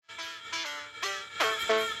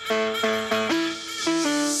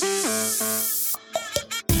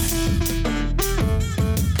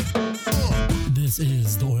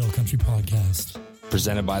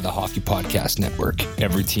presented by the Hockey Podcast Network.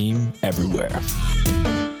 Every team, everywhere.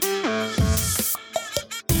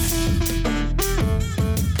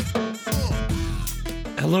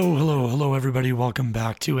 Hello, everybody. Welcome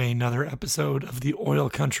back to another episode of the Oil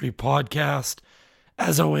Country Podcast.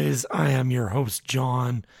 As always, I am your host,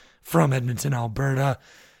 John, from Edmonton, Alberta.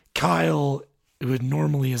 Kyle, who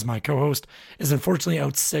normally is my co-host, is unfortunately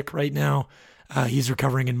out sick right now. He's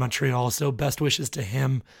recovering in Montreal, so best wishes to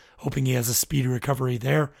him. Hoping he has a speedy recovery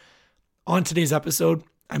there. On today's episode,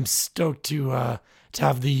 I'm stoked to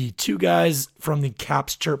have the two guys from the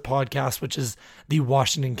Caps Chirp podcast, which is the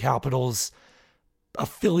Washington Capitals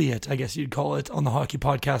affiliate, I guess you'd call it, on the Hockey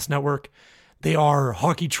Podcast Network. They are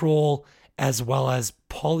Hockey Troll as well as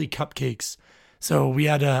Polly Cupcakes. So we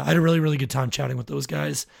had I had a really, really good time chatting with those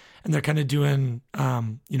guys. And they're kind of doing,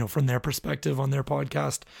 from their perspective on their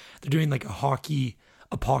podcast, they're doing like a hockey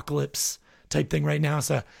apocalypse type thing right now.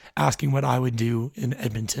 So asking what I would do in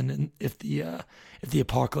Edmonton and if the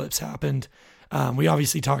apocalypse happened. We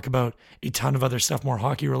obviously talk about a ton of other stuff, more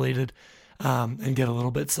hockey related, and get a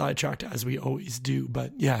little bit sidetracked as we always do.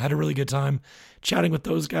 But yeah, had a really good time chatting with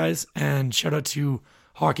those guys, and shout out to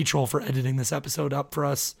Hockey Troll for editing this episode up for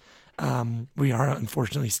us. We are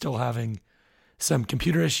unfortunately still having some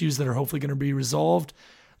computer issues that are hopefully going to be resolved.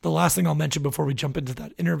 The last thing I'll mention before we jump into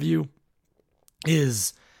that interview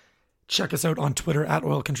is check us out on Twitter at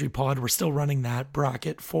Oil Country Pod. We're still running that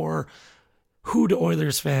bracket for who do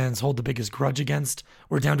Oilers fans hold the biggest grudge against.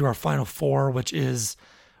 We're down to our final four, which is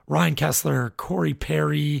Ryan Kessler, Corey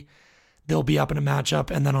Perry. They'll be up in a matchup.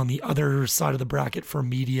 And then on the other side of the bracket for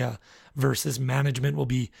media versus management will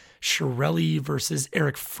be Shirelli versus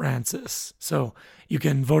Eric Francis. So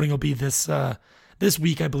voting will be this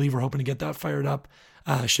week, I believe. We're hoping to get that fired up.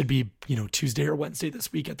 Should be, Tuesday or Wednesday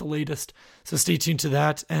this week at the latest. So stay tuned to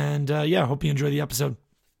that. And hope you enjoy the episode.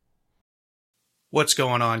 What's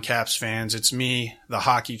going on, Caps fans? It's me, the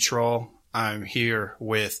Hockey Troll. I'm here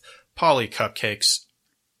with Polly Cupcakes.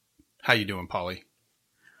 How you doing, Polly?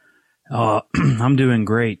 I'm doing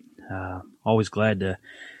great. Always glad to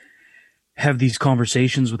have these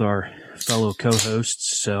conversations with our fellow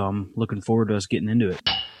co-hosts. So I'm looking forward to us getting into it.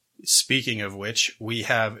 Speaking of which, we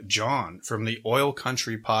have John from the Oil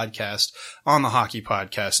Country Podcast on the Hockey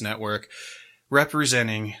Podcast Network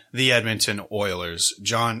representing the Edmonton Oilers.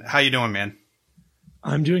 John, how you doing, man?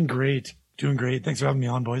 I'm doing great. Thanks for having me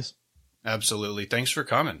on, boys. Absolutely. Thanks for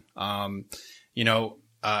coming.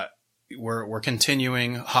 We're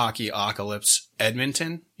continuing Hockey Apocalypse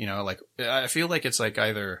Edmonton. I feel like it's like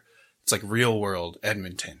Real World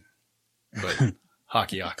Edmonton, but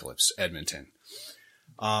Hockey Apocalypse Edmonton.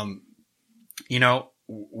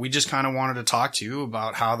 We just kind of wanted to talk to you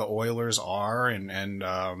about how the Oilers are and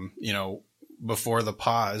before the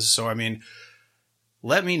pause. So,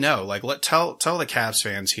 let me know, tell the Caps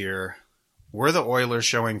fans here, were the Oilers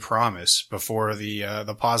showing promise before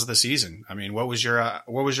the pause of the season? What was your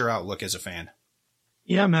outlook as a fan?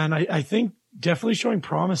 Yeah, man, I think definitely showing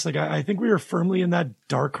promise. I think we were firmly in that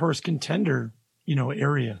dark horse contender,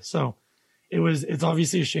 area. So it's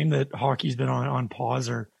obviously a shame that hockey's been on pause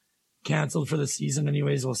or canceled for the season.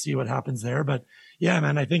 Anyways, we'll see what happens there. But yeah,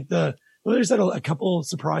 man, I think the Oilers had a couple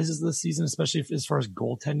surprises this season, especially as far as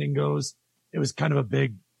goaltending goes. It was kind of a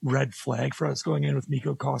big red flag for us going in with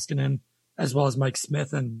Mikko Koskinen as well as Mike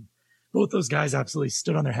Smith. And both those guys absolutely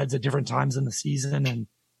stood on their heads at different times in the season. And,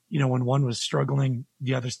 when one was struggling,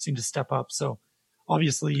 the other seemed to step up. So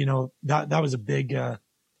obviously, that was a big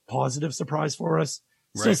positive surprise for us.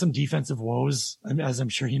 Still Right. Some defensive woes, as I'm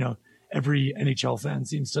sure, every NHL fan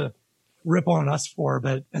seems to rip on us for.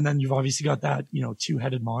 And then you've obviously got that,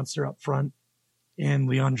 two-headed monster up front in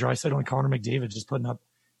Leon Draisaitl and Connor McDavid just putting up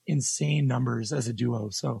insane numbers as a duo.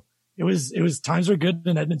 So it was times were good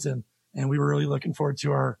in Edmonton, and we were really looking forward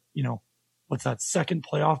to our, what's that, second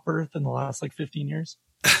playoff berth in the last 15 years.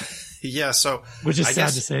 Yeah. So which is sad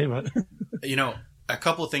to say, but a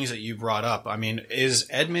couple of things that you brought up. Is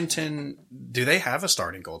Edmonton, do they have a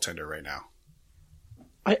starting goaltender right now?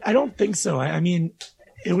 I don't think so.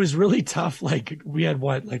 It was really tough. We had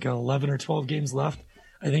 11 or 12 games left,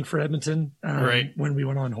 I think, for Edmonton, Right. when we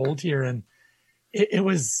went on hold here. And it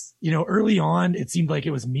was, early on, it seemed like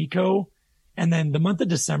it was Mikko. And then the month of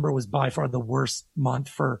December was by far the worst month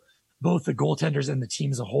for both the goaltenders and the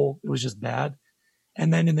team as a whole. It was just bad.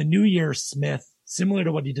 And then in the new year, Smith, similar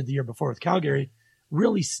to what he did the year before with Calgary,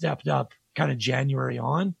 really stepped up kind of January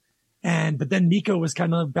on. But then Mikko was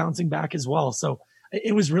kind of bouncing back as well. So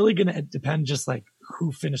it was really going to depend just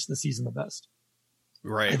who finished the season the best.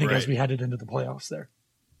 Right. I think as we headed into the playoffs there.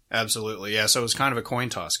 Absolutely. Yeah. So it was kind of a coin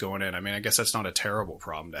toss going in. I guess that's not a terrible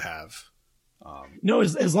problem to have. No,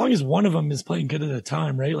 as long as one of them is playing good at a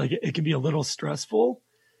time, right? Like it can be a little stressful,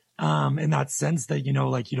 in that sense that,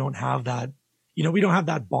 like you don't have that, we don't have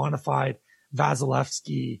that bona fide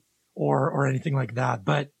Vasilevsky or anything like that.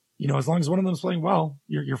 But, as long as one of them is playing well,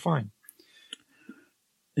 you're fine.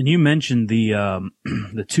 And you mentioned the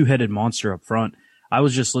the two-headed monster up front. I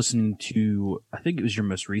was just listening to, I think it was your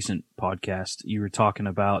most recent podcast. You were talking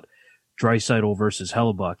about Draisaitl versus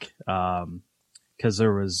Hellebuck, because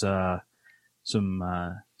there was some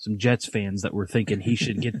Jets fans that were thinking he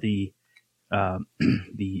should get the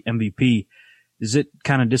the MVP. Is it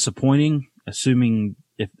kind of disappointing, assuming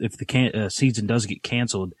if the season does get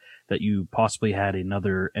canceled, that you possibly had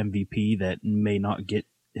another MVP that may not get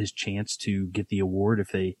his chance to get the award if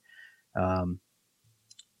they,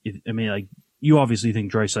 you obviously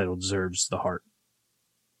think Draisaitl deserves the Hart.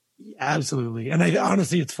 Absolutely. And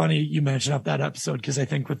honestly, it's funny you mentioned up that episode, because I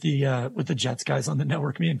think with the Jets guys on the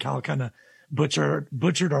network, me and Cal kind of butchered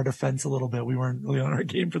our defense a little bit. We weren't really on our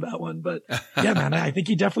game for that one, but yeah, man, I think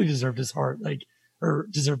he definitely deserved his Hart, or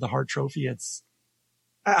deserved the Hart trophy.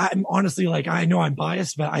 I'm honestly, I know I'm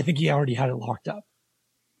biased, but I think he already had it locked up.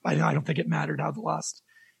 I don't think it mattered how the last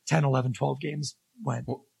 10, 11, 12 games went.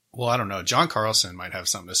 Well, I don't know. John Carlson might have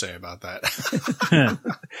something to say about that.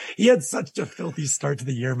 He had such a filthy start to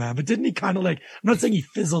the year, man. But didn't he kind of I'm not saying he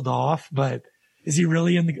fizzled off, but is he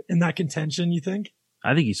really in that contention, you think?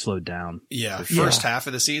 I think he slowed down. Yeah. First half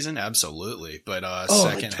of the season, absolutely. But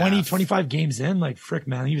second 20, half. 25 games in, frick,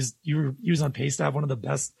 man. He was on pace to have one of the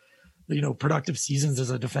best, productive seasons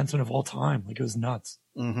as a defenseman of all time. It was nuts.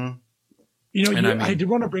 Mm-hmm. I did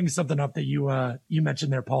want to bring something up that you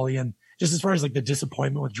mentioned there, Paulie, and just as far as the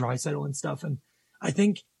disappointment with Draisaitl and stuff. And I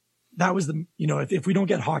think that was if we don't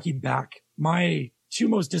get hockey back, my two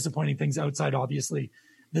most disappointing things outside, obviously,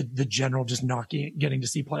 the general just not getting to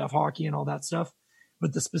see playoff hockey and all that stuff.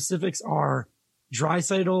 But the specifics are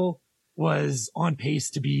Draisaitl was on pace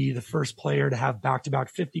to be the first player to have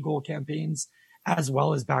back-to-back 50-goal campaigns as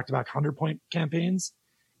well as back-to-back 100-point campaigns.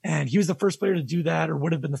 And he was the first player to do that, or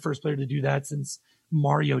would have been the first player to do that since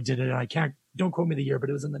Mario did it. And don't quote me the year, but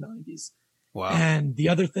it was in the 90s. Wow. And the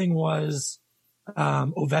other thing was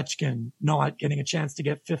Ovechkin not getting a chance to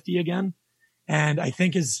get 50 again. And I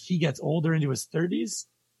think as he gets older into his 30s,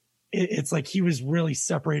 it's like he was really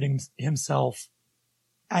separating himself,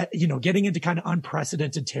 getting into kind of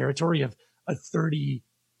unprecedented territory of a 30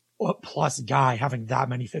 plus guy having that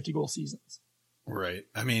many 50-goal seasons. Right.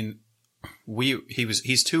 I mean,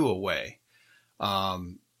 he's 2 away.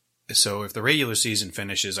 So if the regular season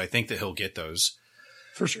finishes, I think that he'll get those.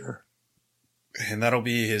 For sure. And that'll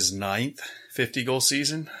be his 9th 50-goal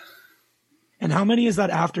season. And how many is that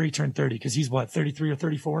after he turned 30? Because he's 33 or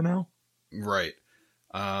 34 now? Right.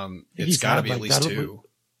 It's got to be at least 2.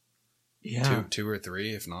 Yeah. 2 or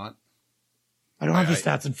 3, if not. I don't have the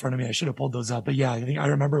stats in front of me. I should have pulled those up. But yeah, I think I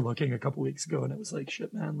remember looking a couple weeks ago and it was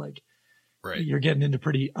shit, man. Right. You're getting into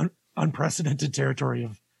pretty unprecedented territory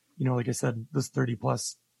of, like I said, those 30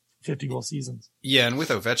 plus 50-goal seasons. Yeah, and with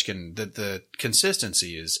Ovechkin, the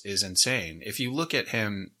consistency is insane. If you look at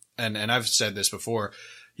him, and I've said this before,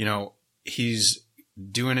 he's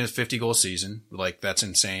doing his 50-goal season. That's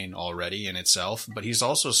insane already in itself. But he's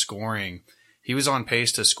also scoring. He was on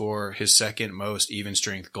pace to score his second most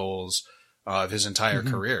even-strength goals of his entire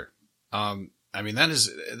career. That is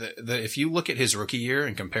if you look at his rookie year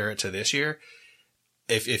and compare it to this year,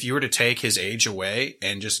 if you were to take his age away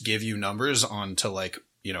and just give you numbers on to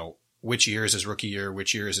which year is his rookie year,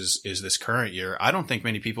 which year is this current year, I don't think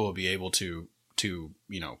many people will be able to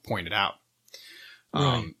point it out.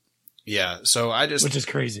 Right. Yeah. So which is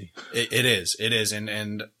crazy. It is.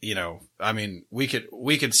 And we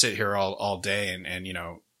could sit here all day and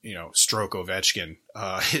stroke Ovechkin,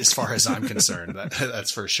 as far as I'm concerned.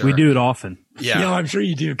 That's for sure. We do it often. Yeah. I'm sure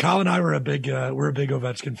you do. Kyle and I were big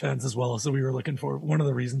Ovechkin fans as well. So we were one of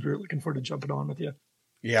the reasons we were looking forward to jumping on with you.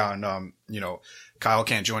 Yeah. And, Kyle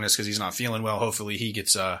can't join us because he's not feeling well. Hopefully he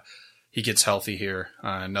gets healthy here.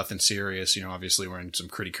 Nothing serious. Obviously we're in some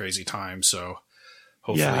pretty crazy times. So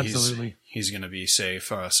hopefully he's going to be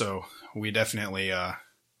safe. So we definitely,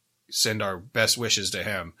 send our best wishes to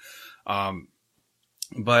him.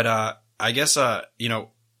 But I guess, what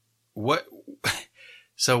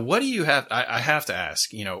do you have? I have to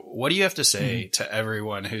ask, what do you have to say to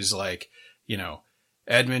everyone who's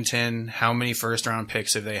Edmonton, how many first round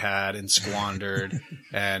picks have they had and squandered?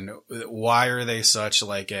 And why are they such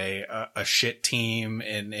a shit team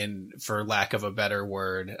in for lack of a better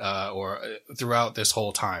word, or throughout this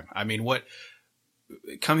whole time?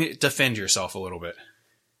 Come here, defend yourself a little bit.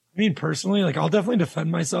 Personally, I'll definitely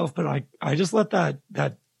defend myself, but I just let that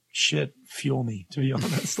shit fuel me, to be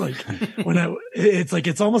honest. Like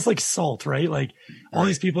it's almost like salt, right? Like all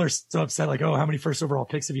these people are so upset, like, oh, how many first overall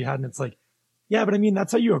picks have you had? And it's like, yeah, but I mean,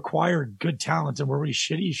 that's how you acquire good talent. And were we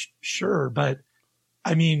shitty? Sure. But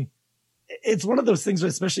I mean, it's one of those things,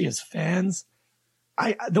 especially as fans,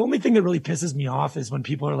 the only thing that really pisses me off is when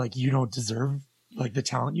people are like, you don't deserve like the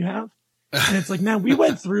talent you have. And it's like, man, we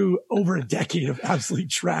went through over a decade of absolute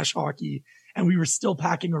trash hockey and we were still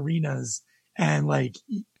packing arenas, and like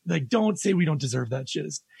don't say we don't deserve that shit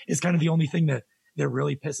is kind of the only thing that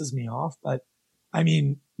really pisses me off. But I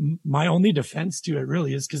mean, my only defense to it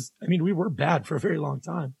really is because, I mean, we were bad for a very long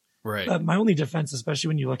time. Right. But my only defense, especially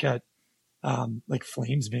when you look at like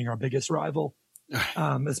Flames being our biggest rival,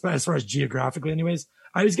 as far as geographically anyways,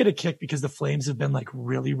 I always get a kick because the Flames have been like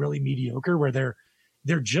really, really mediocre, where they're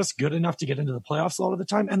just good enough to get into the playoffs a lot of the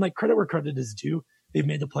time. And like, credit where credit is due, they've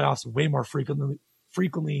made the playoffs way more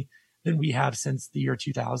frequently than we have since the year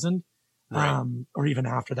 2000. Right. Or even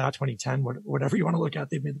after that, 2010, whatever you want to look at,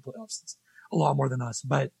 they've made the playoffs. It's a lot more than us,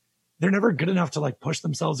 but they're never good enough to like push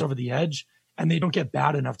themselves over the edge, and they don't get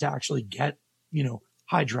bad enough to actually get,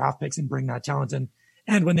 high draft picks and bring that talent in.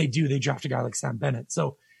 And when they do, they draft a guy like Sam Bennett.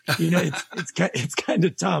 So, it's kind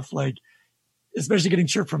of tough, like, especially getting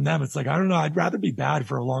chirped from them. It's like, I don't know. I'd rather be bad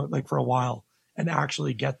for a while and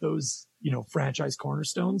actually get those, franchise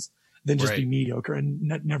cornerstones than just be mediocre and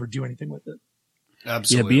never do anything with it.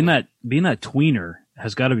 Absolutely. Yeah. Being that tweener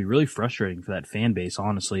has got to be really frustrating for that fan base,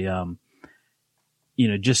 honestly.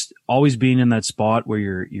 Just always being in that spot where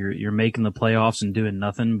you're making the playoffs and doing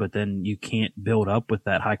nothing, but then you can't build up with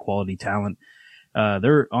that high quality talent.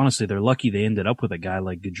 They're lucky they ended up with a guy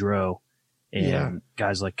like Gaudreau and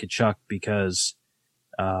guys like Tkachuk, because,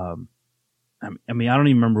 I mean, I don't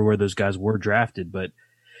even remember where those guys were drafted, but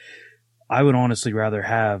I would honestly rather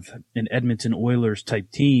have an Edmonton Oilers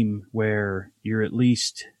type team where you're at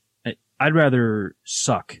least, I'd rather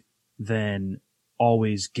suck than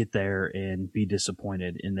always get there and be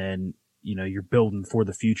disappointed. And then, you're building for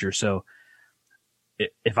the future. So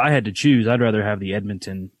if I had to choose, I'd rather have the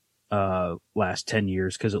Edmonton last 10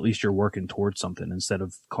 years, because at least you're working towards something instead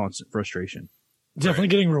of constant frustration. Definitely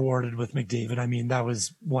getting rewarded with McDavid. I mean, that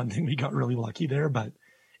was one thing we got really lucky there, but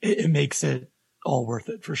it makes it all worth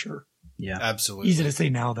it for sure. Yeah, absolutely. Easy to say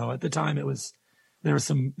now, though. At the time, there were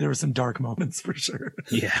some dark moments for sure.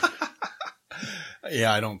 Yeah.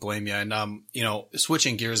 Yeah, I don't blame you. And,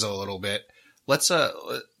 switching gears a little bit, let's,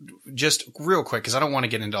 just real quick, cause I don't want to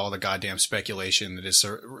get into all the goddamn speculation that is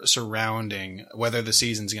surrounding whether the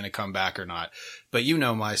season's going to come back or not. But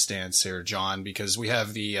my stance here, John, because we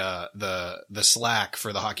have the Slack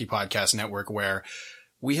for the Hockey Podcast Network, where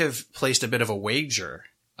we have placed a bit of a wager.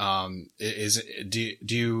 Are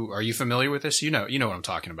you familiar with this? You know what I'm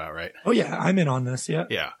talking about, right? Oh yeah, I'm in on this. Yeah.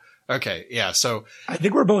 Yeah. Okay. Yeah. So I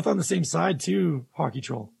think we're both on the same side too, Hockey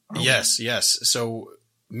Troll. Yes. So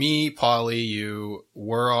me, Paulie, you,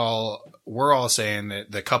 we're all saying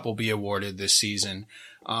that the cup will be awarded this season.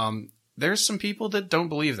 There's some people that don't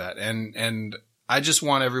believe that. And I just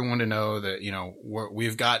want everyone to know that,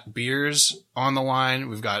 we've got beers on the line.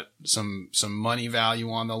 We've got some money value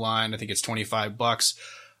on the line. I think it's $25.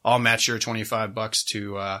 I'll match your $25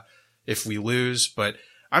 to, if we lose, but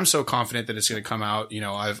I'm so confident that it's going to come out.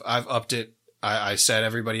 I've upped it. I said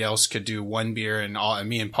everybody else could do one beer, and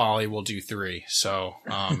me and Paulie will do 3. So,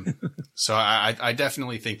 I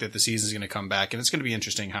definitely think that the season's going to come back, and it's going to be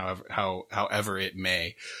interesting, however it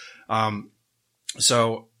may.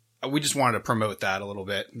 So we just wanted to promote that a little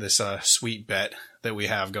bit, this, sweet bet that we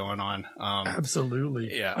have going on.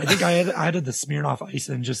 Absolutely. Yeah. I think I added the Smirnoff Ice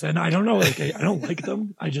and I don't know, like, I don't like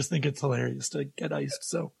them. I just think it's hilarious to get iced.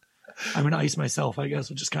 So I'm going to ice myself, I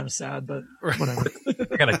guess, which is kind of sad, but whatever.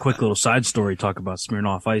 I got a quick little side story to talk about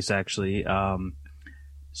Smirnoff Ice, actually.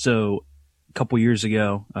 So a couple years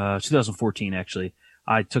ago, 2014, actually,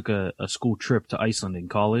 I took a school trip to Iceland in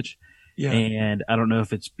college. Yeah. And I don't know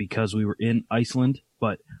if it's because we were in Iceland,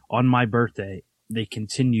 but on my birthday, they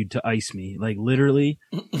continued to ice me. Like, literally,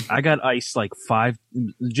 I got iced like 5.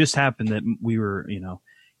 It just happened that we were,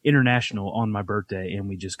 international on my birthday, and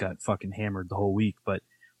we just got fucking hammered the whole week. But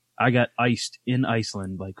I got iced in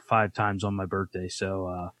Iceland like 5 times on my birthday.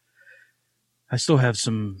 So, I still have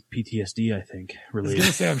some PTSD, I think, related. I was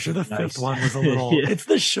going to say, I'm sure the fifth one was a little, yeah. It's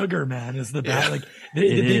the sugar, man, is the bad. Yeah. Like,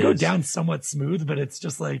 they go down somewhat smooth, but it's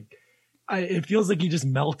just like, it feels like you just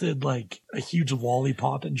melted like a huge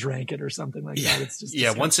lollipop and drank it or something like that. It's just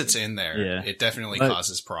disgusting. Once it's in there, it definitely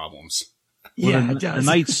causes problems. Well, it does. The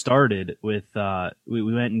night started with we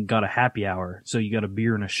went and got a happy hour, so you got a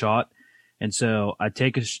beer and a shot, and so I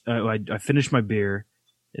finish my beer,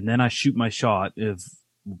 and then I shoot my shot of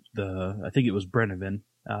I think it was Brennivin,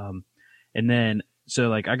 And then, so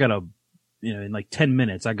like I got in like 10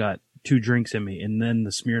 minutes, I got 2 drinks in me, and then the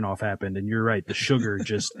Smirnoff happened. And you're right. The sugar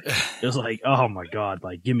just, it was like, oh my God,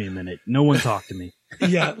 like, give me a minute. No one talk to me.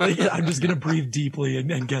 Yeah. Like, I'm just going to breathe deeply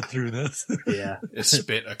and get through this. Yeah.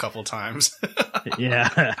 Spit a couple times.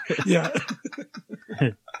 Yeah. Yeah.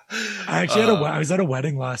 I actually I was at a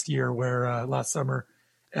wedding last year last summer,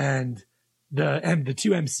 and the 2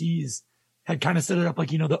 MCs had kind of set it up like,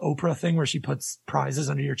 the Oprah thing where she puts prizes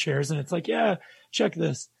under your chairs, and it's like, yeah, check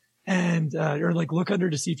this. And, or like look under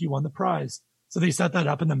to see if you won the prize. So they set that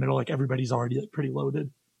up in the middle, like everybody's already like pretty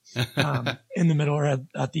loaded, in the middle or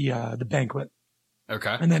at the banquet.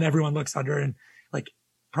 Okay. And then everyone looks under, and like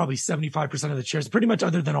probably 75% of the chairs, pretty much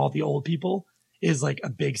other than all the old people, is like a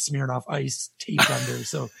big Smirnoff Ice taped under.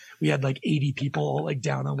 So we had like 80 people like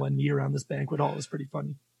down on one knee around this banquet hall. It was pretty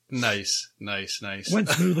funny. Nice. Went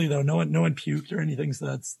smoothly though. No one puked or anything. So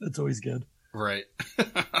that's always good. Right.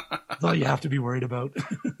 That's all you have to be worried about.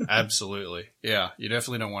 Absolutely. Yeah. You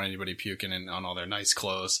definitely don't want anybody puking on all their nice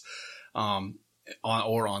clothes, on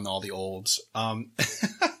all the olds.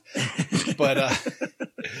 But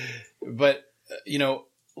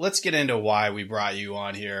let's get into why we brought you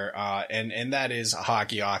on here. And that is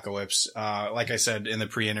Hockey-ocalypse. Like I said in the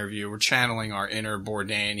pre-interview, we're channeling our inner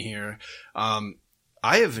Bourdain here.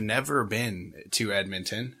 I have never been to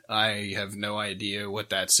Edmonton. I have no idea what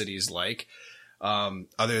that city's like.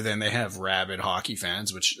 Other than they have rabid hockey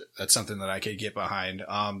fans, which that's something that I could get behind.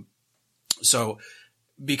 So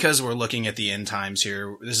because we're looking at the end times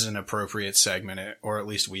here, this is an appropriate segment, or at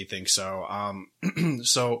least we think so.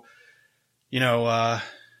 So,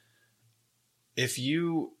 if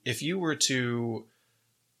you were to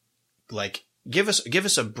like give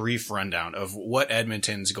us a brief rundown of what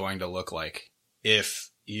Edmonton's going to look like if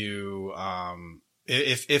you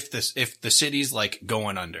if the city's like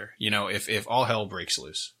going under, if all hell breaks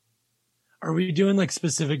loose. Are we doing like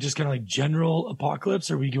specific, just kind of like general apocalypse?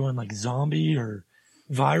 Or are we going like zombie or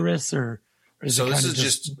virus or is so it this is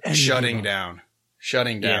just shutting down.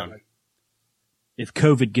 Yeah. If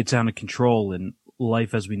COVID gets out of control and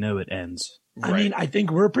life as we know it ends. Right. I mean, I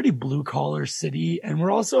think we're a pretty blue collar city, and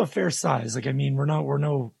we're also a fair size. Like, I mean, we're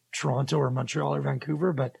no Toronto or Montreal or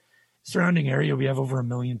Vancouver, but surrounding area, we have over 1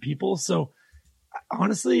 million people. So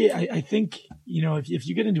honestly, I think, if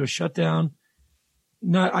you get into a shutdown,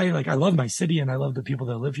 I love my city and I love the people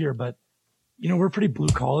that live here, but we're pretty blue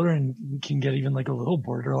collar and can get even like a little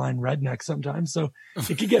borderline redneck sometimes. So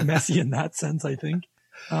it could get messy in that sense, I think.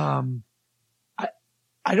 I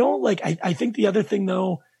think the other thing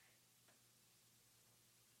though,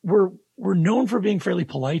 we're known for being fairly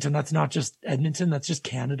polite, and that's not just Edmonton, that's just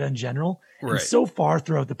Canada in general. Right. And so far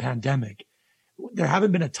throughout the pandemic, there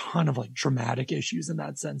haven't been a ton of like dramatic issues in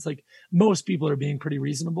that sense. Like most people are being pretty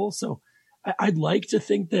reasonable. So I'd like to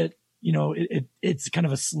think that, it's kind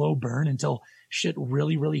of a slow burn until shit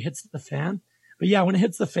really, really hits the fan. But yeah, when it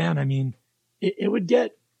hits the fan, I mean,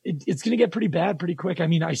 it's going to get pretty bad pretty quick. I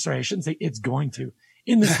mean, I shouldn't say it's going to.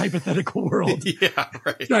 In this hypothetical world. Yeah,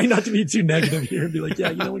 right. Trying not to be too negative here and be like,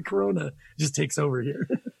 yeah, when Corona just takes over here.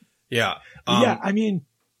 Yeah. Yeah, I mean,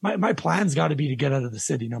 my plan's got to be to get out of the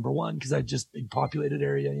city, number one, because I just big populated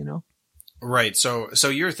area, Right. So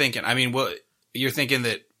you're thinking, I mean, you're thinking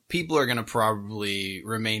that people are going to probably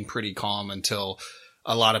remain pretty calm until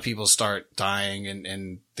a lot of people start dying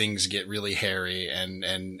and things get really hairy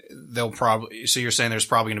and they'll probably, so you're saying there's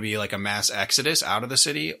probably going to be like a mass exodus out of the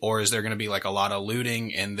city, or is there going to be like a lot of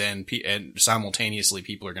looting and then and simultaneously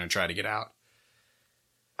people are going to try to get out?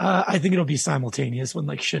 I think it'll be simultaneous when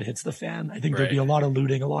like shit hits the fan. I think there'll be a lot of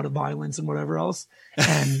looting, a lot of violence and whatever else.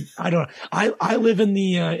 And I live in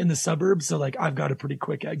the suburbs. So like I've got a pretty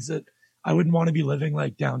quick exit. I wouldn't want to be living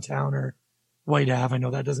like downtown or White Ave. I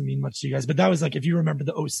know that doesn't mean much to you guys, but that was like, if you remember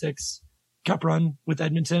the 06 Cup run with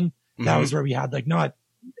Edmonton, that was where we had like not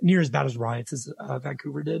near as bad as riots as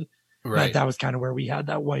Vancouver did. Right. But that was kind of where we had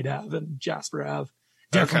that White Ave and Jasper Ave.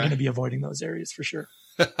 Definitely going to be avoiding those areas for sure.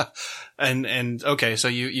 and okay, so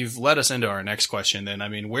you've led us into our next question then. I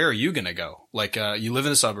mean, where are you going to go? Like, you live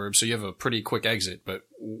in the suburbs, so you have a pretty quick exit, but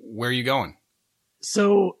where are you going?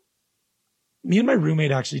 So me and my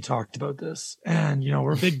roommate actually talked about this, and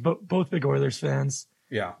we're both big Oilers fans.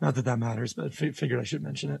 Yeah. Not that matters, but figured I should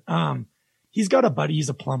mention it. He's got a buddy, he's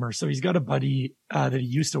a plumber. So he's got a buddy, that he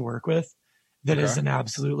used to work with that is an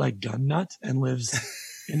absolute like gun nut and lives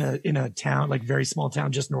in a town, like very small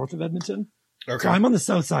town just north of Edmonton. Okay. So I'm on the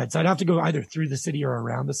south side. So I'd have to go either through the city or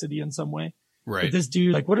around the city in some way. Right. But this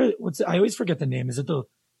dude, like I always forget the name. Is it the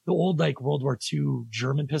old like World War II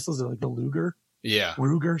German pistols, or like the Luger? Yeah.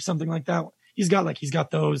 Ruger, something like that. He's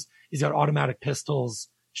got those. He's got automatic pistols.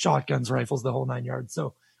 shotguns, rifles, the whole 9 yards.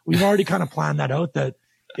 So we've already kind of planned that out, that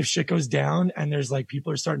if shit goes down and there's like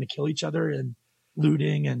people are starting to kill each other and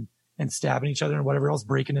looting and stabbing each other and whatever else,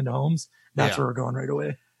 breaking into homes, that's where we're going right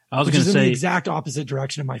away. I was going to say the exact opposite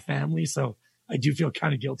direction of my family. So I do feel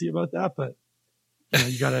kind of guilty about that, but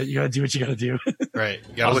you gotta do what you gotta do. Right.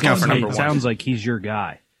 You gotta look out for number one. It sounds like he's your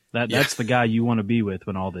guy. That's the guy you want to be with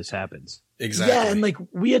when all this happens. Exactly. Yeah. And like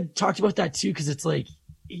we had talked about that too. Cause it's like,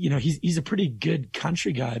 he's a pretty good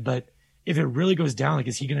country guy, but if it really goes down, like,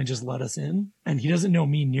 is he going to just let us in? And he doesn't know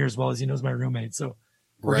me near as well as he knows my roommate. So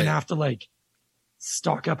we're going to have to like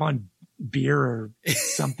stock up on beer or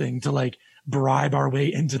something to like bribe our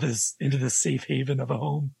way into this safe haven of a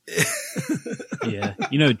home. Yeah.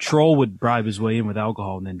 Troll would bribe his way in with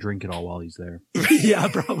alcohol and then drink it all while he's there. Yeah,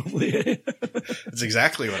 probably. That's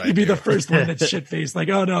exactly what I do. He'd be the first one that's shit-faced. Like,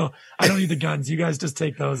 oh no, I don't need the guns. You guys just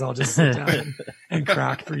take those. I'll just sit down and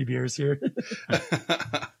crack 3 beers here.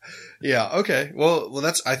 Yeah. Okay. Well,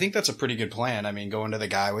 I think that's a pretty good plan. I mean, going to the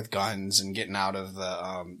guy with guns and getting out of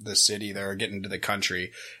the city there, getting to the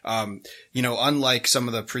country. Unlike some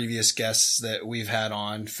of the previous guests that we've had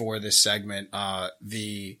on for this segment, I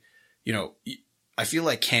feel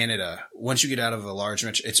like Canada, once you get out of the large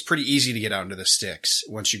metro, it's pretty easy to get out into the sticks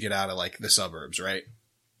once you get out of like the suburbs, right?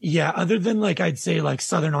 Yeah. Other than like, I'd say like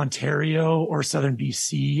Southern Ontario or Southern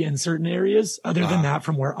BC in certain areas. Other than that,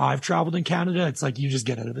 from where I've traveled in Canada, it's like you just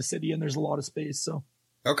get out of the city and there's a lot of space. So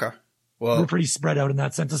okay. Well, we're pretty spread out in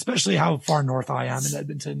that sense, especially how far north I am in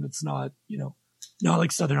Edmonton. It's not, not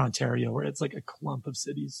like Southern Ontario where it's like a clump of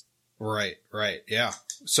cities. Right. Yeah.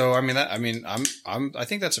 So, I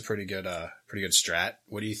think that's a pretty good strat.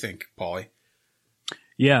 What do you think, Paulie?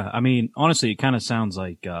 Yeah. I mean, honestly, it kind of sounds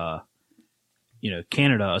like,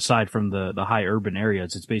 Canada, aside from the high urban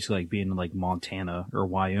areas, it's basically like being in like Montana or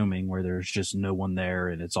Wyoming where there's just no one there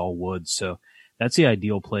and it's all woods. So that's the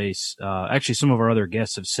ideal place. Actually, some of our other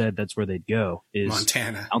guests have said that's where they'd go is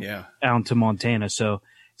Montana. Out to Montana. So it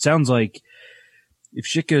sounds like if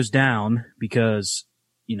shit goes down, because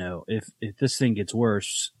if this thing gets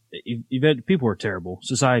worse, people are terrible.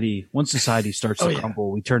 Once society starts to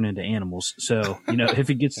crumble, we turn into animals. So, if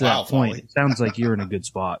it gets to that point, it sounds like you're in a good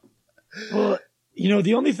spot. Well,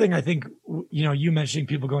 the only thing I think, you mentioning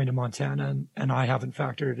people going to Montana and I haven't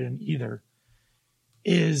factored in either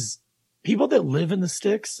is people that live in the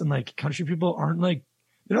sticks and like country people aren't like,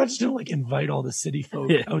 they're not just going to like invite all the city folk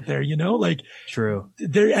out there, like true.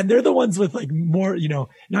 They're the ones with like more,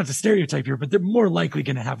 not to stereotype here, but they're more likely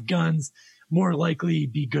going to have guns, more likely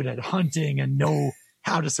be good at hunting and know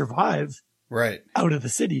how to survive out of the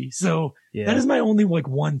city. So that is my only like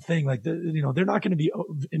one thing. Like they're not going to be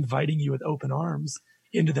inviting you with open arms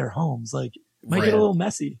into their homes. Like might get a little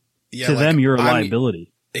messy. Yeah, to them, you're a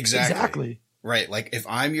liability. Exactly. Right. Like if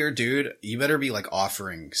I'm your dude, you better be like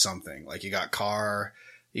offering something. Like you got car,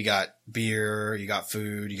 you got beer, you got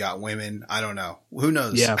food, you got women. I don't know. Who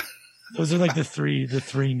knows? Yeah. Those are like the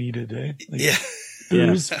three needed, eh? Like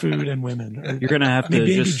booze, food, and women. You're going to have to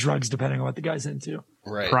maybe drugs depending on what the guy's into.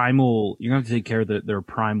 Right. You're going to have to take care of their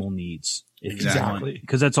primal needs. Exactly.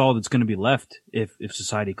 Because that's all that's going to be left if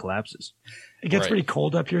society collapses. It gets pretty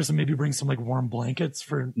cold up here, so maybe bring some like warm blankets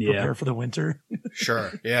prepare for the winter.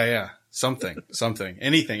 Sure. Yeah. Something.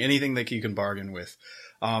 Anything that you can bargain with.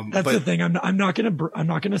 That's the thing. I'm not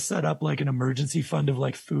gonna set up like an emergency fund of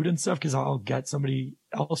like food and stuff because I'll get somebody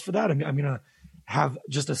else for that. I'm gonna have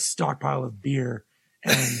just a stockpile of beer,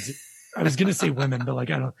 and I was gonna say women, but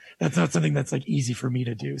like that's not something that's like easy for me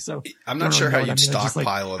to do. So I'm not sure how you'd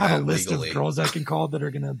stockpile of that have a list legally. of girls I can call that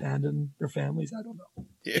are gonna abandon their families. I don't know.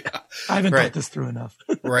 Yeah, I haven't thought this through enough.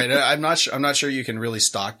 Right. I'm not sure you can really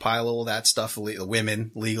stockpile all that stuff,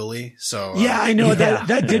 women legally. So I know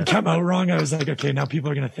that did come out wrong. I was like, okay, now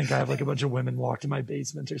people are going to think I have like a bunch of women locked in my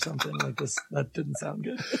basement or something like this. That didn't sound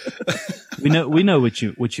good. we know what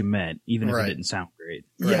you meant, even if it didn't sound great.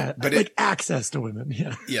 Yeah. But like access to women.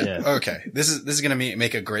 Yeah. Okay. This is going to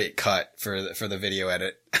make a great cut for the video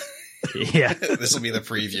edit. Yeah. This will be the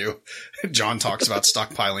preview. John talks about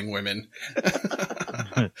stockpiling women.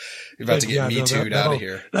 You're about to get me too'd out of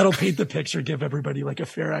here. That'll paint the picture, give everybody like a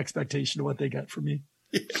fair expectation of what they get from me.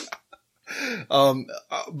 Yeah.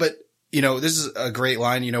 But this is a great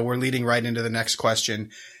line. We're leading right into the next question.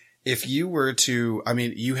 If you were to,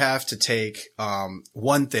 you have to take,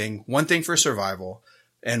 one thing for survival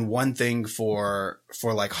and one thing for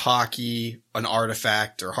like hockey, an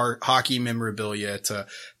artifact or hockey memorabilia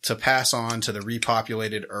to pass on to the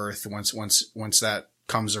repopulated earth once that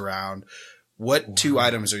comes around. What 2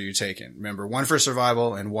 items are you taking? Remember, one for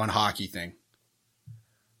survival and one hockey thing.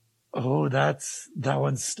 Oh, that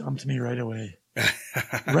one stumped me right away.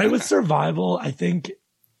 Right with survival, I think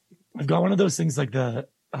I've got one of those things like the,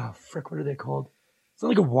 what are they called? It's not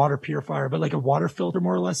like a water purifier, but like a water filter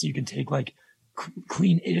more or less. So you can take like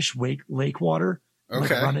clean-ish lake water, and, like,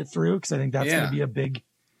 run it through. Cause I think that's going to be a big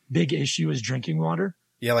issue is drinking water.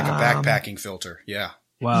 Yeah. Like a backpacking filter. Yeah.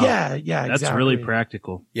 Wow. Yeah. Yeah. That's exactly. really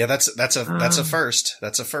practical. Yeah. That's a first.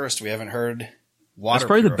 That's a first. We haven't heard water. That's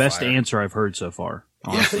probably purifier. the best answer I've heard so far.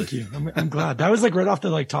 Honestly. Yeah, thank you. I'm glad. That was like right off the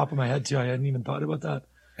like top of my head too. I hadn't even thought about that.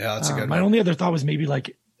 Yeah. That's a good one. My only other thought was maybe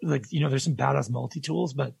like, there's some badass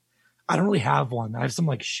multi-tools, but I don't really have one. I have some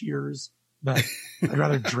like shears, but I'd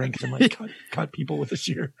rather drink than like cut people with a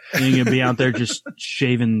shear. You're going to be out there just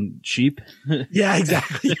shaving sheep? Yeah,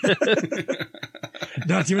 exactly.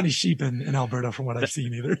 Not too many sheep in Alberta from what I've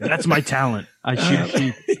seen either. That's my talent. I shoot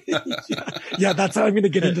sheep. Yeah, that's how I'm going to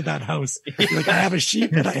get into that house. Like, I have a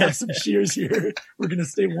sheep and I have some shears here. We're going to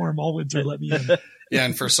stay warm all winter. Let me in. Yeah.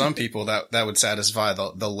 And for some people that would satisfy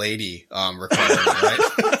the lady, requirement, right?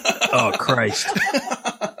 Oh, Christ.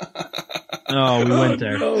 Oh, we went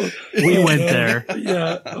there. No. We went there.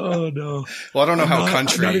 Yeah. Oh no. Well, I don't know how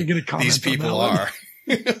country these these people are.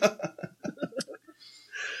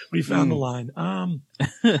 We found the line. I'm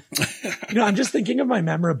just thinking of my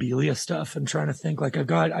memorabilia stuff and trying to think like I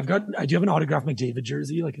do have an autographed McDavid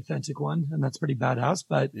jersey, like authentic one, and that's pretty badass,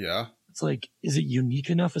 but Yeah. it's like, is it unique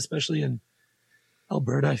enough, especially in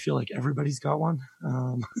Alberta? I feel like everybody's got one.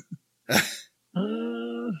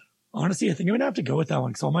 Honestly, I think I'm gonna have to go with that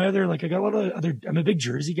one. Cause all my other, like, I got a lot of other, I'm a big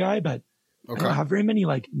jersey guy, but I don't have very many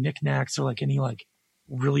like knickknacks or like any like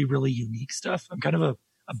really, really unique stuff. I'm kind of a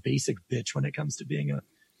basic bitch when it comes to being a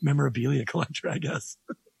memorabilia collector, I guess.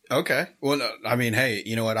 Okay. Well, no, I mean, hey,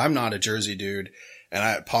 you know what? I'm not a jersey dude,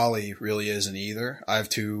 and Polly really isn't either. I have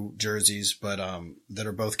two jerseys, but that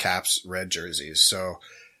are both Caps red jerseys. So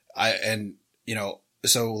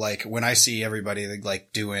so like when I see everybody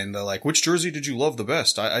like doing the like, which jersey did you love the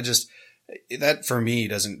best? I just, that for me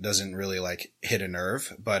doesn't really like hit a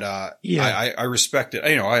nerve, but I respect it.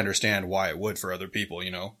 I understand why it would for other people.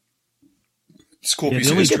 It's cool. I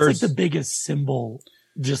think it's like the biggest symbol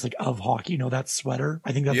just like of hockey, that sweater.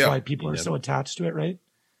 I think that's why people are so attached to it, right?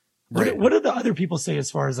 Right. What did the other people say as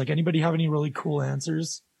far as like, anybody have any really cool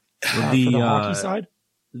answers for the hockey side?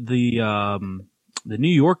 The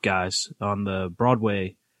New York guys on the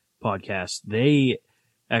Broadway podcast, they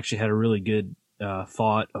actually had a really good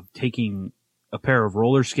thought of taking a pair of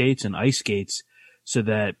roller skates and ice skates so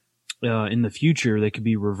that in the future they could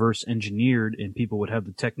be reverse engineered and people would have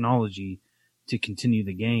the technology to continue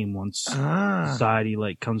the game once society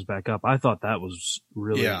like comes back up. I thought that was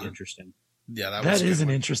really interesting. Yeah, that is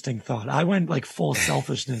an interesting thought. I went like full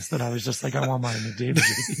selfishness that I was just like, I want my McDavid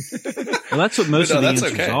jersey. Well, that's what most of the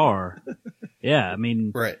answers are. Yeah, I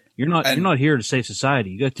mean, right. You're not here to save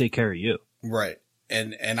society. You got to take care of you. Right.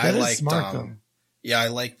 And that I is liked, smart, though. I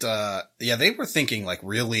liked, they were thinking like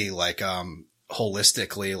really like,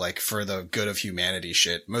 holistically, like for the good of humanity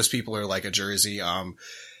shit. Most people are like a jersey.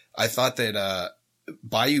 I thought that,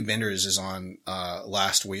 Bayou Benders is on,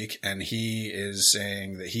 last week, and he is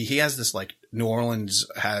saying that he has this like New Orleans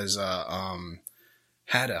has,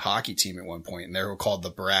 had a hockey team at one point, and they were called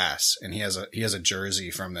the Brass, and he has a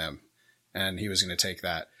jersey from them, and he was going to take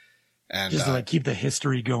that. And just to like keep the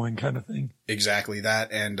history going kind of thing. Exactly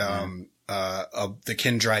that. And, the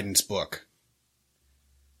Ken Dryden's book.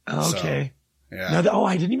 Okay. So, yeah. Now,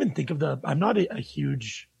 I didn't even think of I'm not a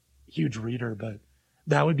huge reader, but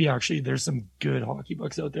that would be actually, there's some good hockey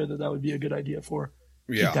books out there that would be a good idea for.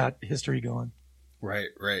 Keep that history going. Right.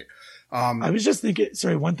 I was just thinking,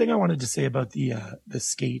 sorry, one thing I wanted to say about the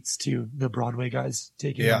skates too, the Broadway guys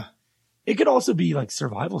taking them. It could also be like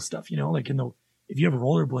survival stuff, like if you have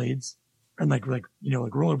rollerblades and like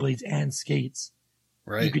rollerblades and skates,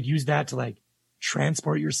 right. You could use that to like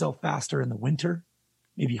transport yourself faster in the winter,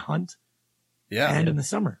 maybe hunt. Yeah. And in the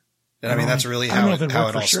summer. And I mean, that's really how it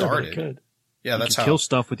all started. Yeah, that's how kill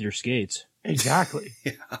stuff with your skates. Exactly.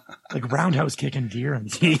 Like roundhouse kicking deer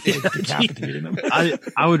and stuff, like decapitating them.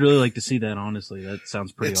 I would really like to see that. Honestly, that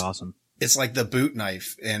sounds pretty awesome. It's like the boot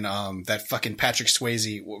knife in that fucking Patrick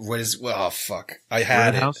Swayze. Oh fuck! I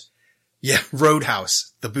had Roadhouse? it. Yeah,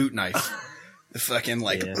 Roadhouse. The boot knife. The fucking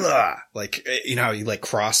like, like how he like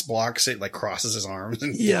cross blocks it, like crosses his arms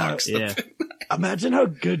and blocks. Imagine how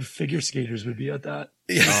good figure skaters would be at that.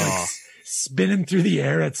 Yeah. Like spinning through the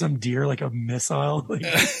air at some deer like a missile,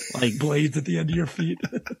 like blades at the end of your feet.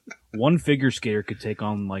 One figure skater could take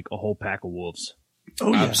on like a whole pack of wolves.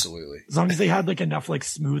 Oh yeah, absolutely. As long as they had like enough like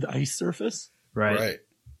smooth ice surface. Right.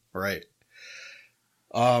 That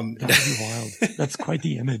would be wild. That's quite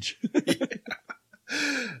the image.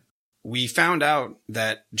 We found out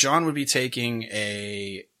that John would be taking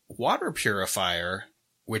a water purifier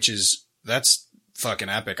that's fucking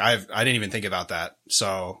epic. I didn't even think about that.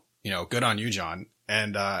 So, good on you, John.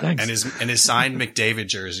 And his signed McDavid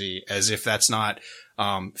jersey, as if that's not,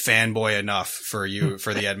 fanboy enough for you,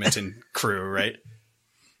 for the Edmonton crew, right?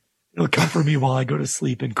 It'll comfort me while I go to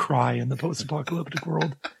sleep and cry in the post-apocalyptic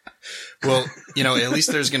world. Well, at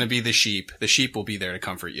least there's going to be the sheep. The sheep will be there to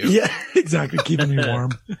comfort you. Yeah, exactly. Keeping me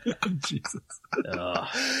warm. Jesus.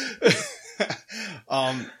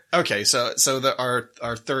 Okay. So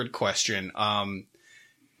our third question,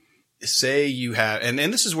 say you have, and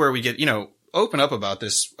this is where we get, open up about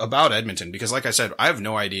this, about Edmonton, because like I said, I have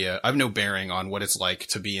no idea. I have no bearing on what it's like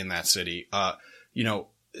to be in that city.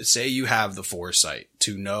 Say you have the foresight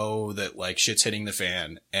to know that like shit's hitting the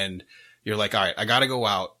fan and you're like, all right, I got to go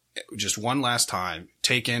out just one last time,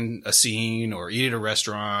 take in a scene or eat at a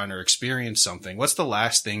restaurant or experience something. What's the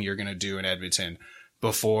last thing you're going to do in Edmonton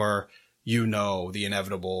before the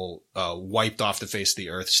inevitable wiped off the face of the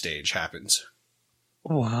earth stage happens?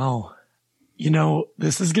 Wow.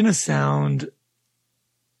 This is going to sound,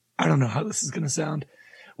 I don't know how this is going to sound.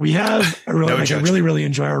 We have I really, really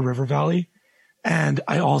enjoy our river valley. And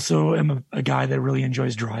I also am a guy that really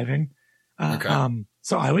enjoys driving. Okay.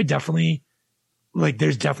 So I would definitely,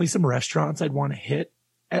 there's definitely some restaurants I'd want to hit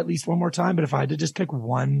at least one more time. But if I had to just pick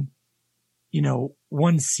one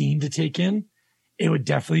scene to take in, it would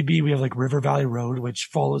definitely be, we have River Valley Road, which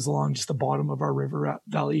follows along just the bottom of our river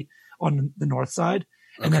valley on the north side.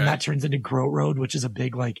 And then that turns into Groat Road, which is a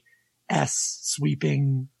big S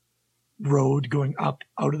sweeping road going up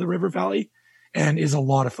out of the river valley and is a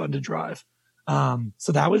lot of fun to drive.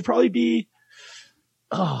 So that would probably be,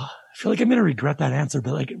 I feel like I'm going to regret that answer,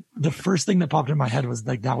 but the first thing that popped in my head was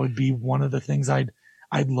that would be one of the things I'd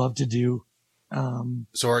love to do.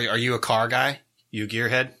 So are you a car guy? You a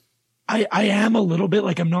gearhead? I am a little bit.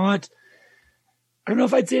 I'm not, I don't know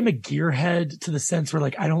if I'd say I'm a gearhead to the sense where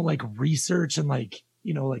I don't research and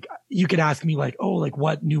you could ask me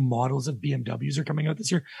what new models of BMWs are coming out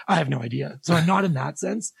this year. I have no idea. So I'm not in that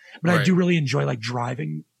sense, but right. I do really enjoy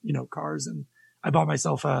driving, cars. And I bought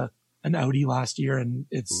myself an Audi last year and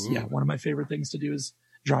it's one of my favorite things to do is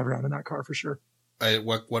drive around in that car for sure.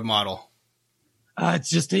 What model? It's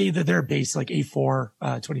just they're base A4,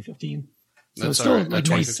 2015. So that's it's still right.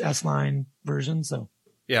 nice S-Line version. So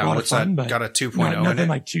yeah, what's fun, that? Got a 2.0 nothing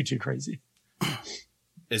in it? too crazy.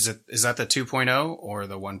 Is that the 2.0 or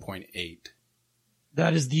the 1.8?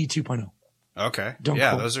 That is the 2.0. Okay. Don't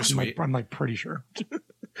yeah, quote. those are sweet. I'm pretty sure.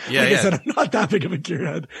 Yeah, I said, I'm not that big of a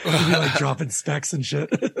gearhead. I'll be dropping specs and shit.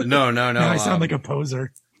 No. Now I sound like a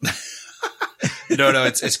poser. No,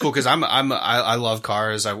 it's cool because I love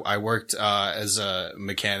cars. I worked as a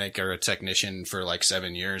mechanic or a technician for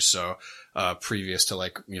 7 years, so previous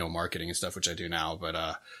to marketing and stuff, which I do now.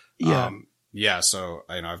 But yeah, so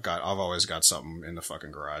I've always got something in the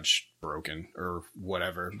fucking garage broken or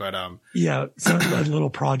whatever. But so a little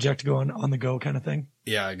project going on the go kind of thing.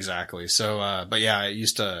 Yeah, exactly. So but yeah, I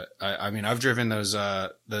used to I've driven those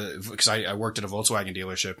because I worked at a Volkswagen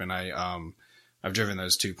dealership and I've driven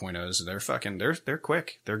those 2.0s. They're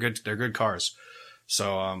quick. They're good cars.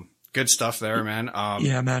 So good stuff there, man.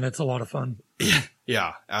 Yeah, man, it's a lot of fun.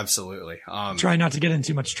 Yeah, absolutely. Try not to get in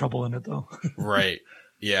too much trouble in it though. Right.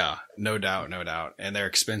 Yeah, no doubt. And they're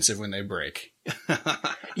expensive when they break.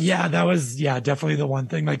 Yeah, that was, definitely the one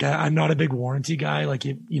thing. I'm not a big warranty guy.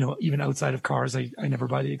 Even outside of cars, I never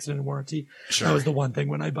buy the extended warranty. Sure. That was the one thing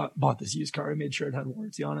when I bought this used car, I made sure it had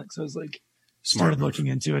warranty on it. So I was Smart move. looking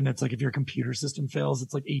into it and it's if your computer system fails,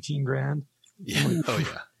 it's $18,000. Yeah. Oh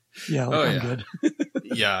yeah. Yeah. I'm good.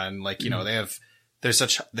 Yeah. And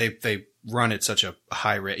they run at such a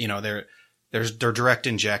high rate, they're direct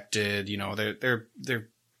injected, they're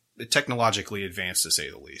technologically advanced to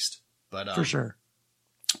say the least, but, for sure.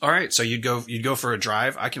 All right. So you'd go for a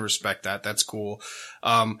drive. I can respect that. That's cool.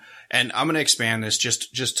 And I'm going to expand this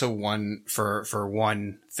just to one for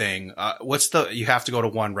one thing. You have to go to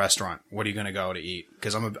one restaurant. What are you going to go to eat?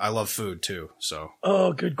 Cause I love food too. So.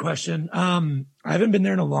 Oh, good question. I haven't been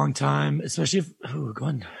there in a long time, especially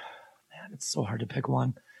man, it's so hard to pick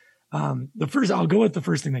one. I'll go with the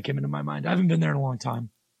first thing that came into my mind. I haven't been there in a long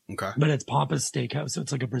time. Okay. But it's Papa's Steakhouse. So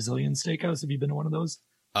it's a Brazilian steakhouse. Have you been to one of those?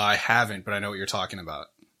 I haven't, but I know what you're talking about.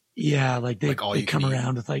 Yeah. They come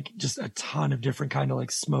around with just a ton of different kind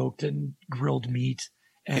of smoked and grilled meat.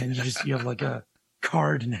 And you have a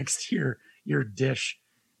card next to your dish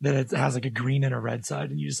that it has a green and a red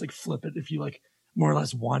side. And you just flip it if you more or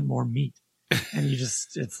less want more meat. And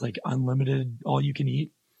it's unlimited, all you can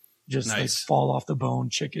eat. Just nice. Fall off the bone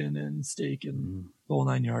chicken and steak and the whole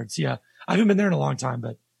 9 yards. Yeah. I haven't been there in a long time,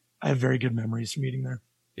 but I have very good memories from eating there.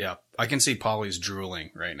 Yeah, I can see Polly's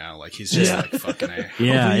drooling right now. Like he's just like fucking A.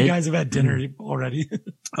 Yeah, Hopefully you guys have had dinner already.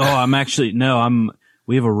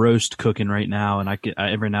 We have a roast cooking right now, and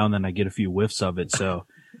every now and then I get a few whiffs of it. So,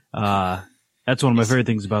 that's one of my favorite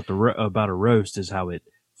things about about a roast is how it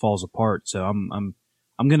falls apart. So I'm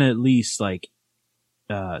gonna at least like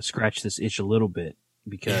scratch this itch a little bit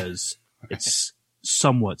because it's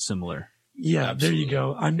somewhat similar. Yeah, Absolutely. there you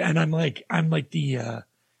go. I'm like the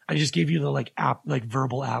I just gave you the like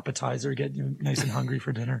verbal appetizer, get you nice and hungry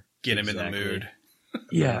for dinner. Get him in the mood.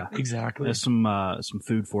 Yeah, exactly. There's some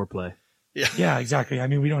food foreplay. Yeah, exactly. I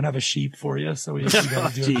mean, we don't have a sheep for you, so we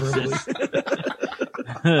got to do it verbally.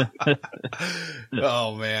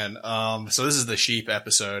 Oh man. So this is the sheep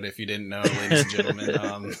episode. If you didn't know, ladies and gentlemen,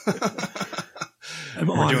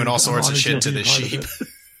 we're doing all sorts of shit to the sheep.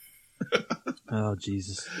 Oh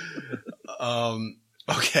Jesus.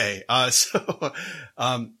 Okay. All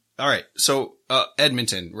right. So,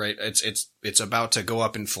 Edmonton, right? It's about to go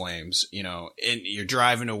up in flames, you know, and you're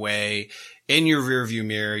driving away in your rearview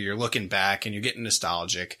mirror. You're looking back and you're getting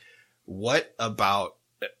nostalgic. What about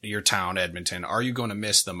your town, Edmonton, are you going to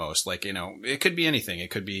miss the most? Like, you know, it could be anything.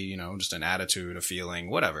 It could be, you know, just an attitude, a feeling,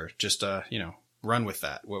 whatever. Just, you know, run with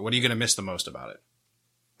that. What are you going to miss the most about it?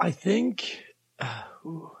 I think,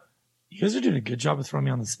 you guys are doing a good job of throwing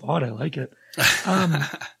me on the spot. I like it.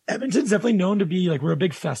 Edmonton's definitely known to be like, we're a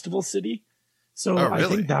big festival city. So really? I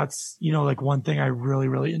think that's, you know, like one thing I really,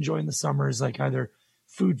 really enjoy in the summer is like either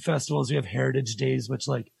food festivals. We have heritage days, which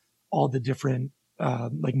like all the different,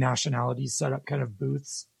 like nationalities set up kind of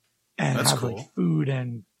booths and That's have cool. like food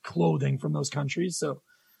and clothing from those countries. So,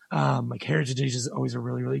 like heritage days is always a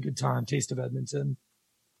really, really good time. Taste of Edmonton.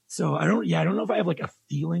 So I don't know if I have like a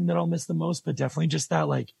feeling that I'll miss the most, but definitely just that,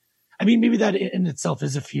 like, I mean, maybe that in itself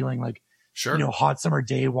is a feeling, like, Sure. you know, hot summer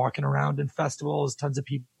day, walking around in festivals, tons of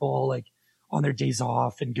people like on their days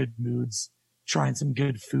off in good moods, trying some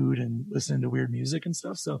good food and listening to weird music and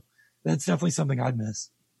stuff. So that's definitely something I'd miss.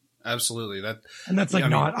 Absolutely. And that's like, I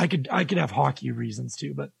mean, I could have hockey reasons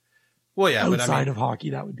too, but well, yeah, outside but I mean, of hockey,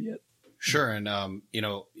 that would be it. sure. And, you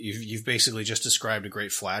know, you've basically just described a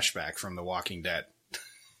great flashback from The Walking Dead.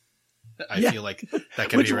 I feel like that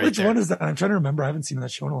can be right Which there. one is that? I'm trying to remember. I haven't seen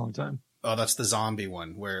that show in a long time. Oh, that's the zombie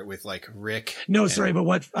one where with like Rick. No, sorry, but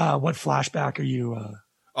what flashback are you?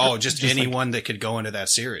 Just anyone that could go into that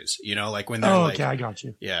series, you know, like when they're okay, I got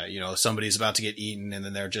you. yeah, you know, somebody's about to get eaten and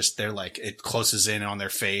then they're like, it closes in on their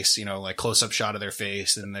face, you know, like close up shot of their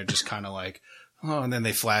face. And they're just kind of like, oh, and then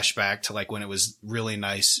they flash back to like when it was really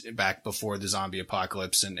nice back before the zombie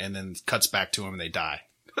apocalypse and then cuts back to them and they die.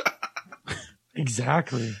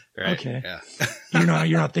 Exactly. Right? Okay. Yeah.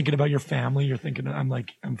 You're not thinking about your family. You're thinking,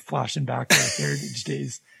 I'm flashing back to like Heritage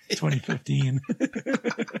Days 2015.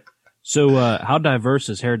 So, how diverse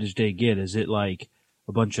does Heritage Day get? Is it like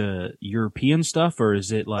a bunch of European stuff, or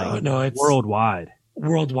is it like no, it's worldwide?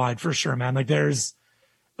 Worldwide for sure, man. Like there's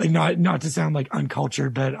like not to sound like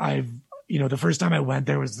uncultured, but the first time I went,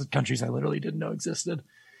 there was countries I literally didn't know existed.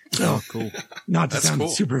 So cool. Not to That's sound cool.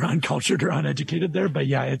 super uncultured or uneducated there, but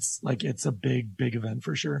yeah, it's a big, big event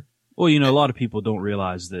for sure. Well, you know, a lot of people don't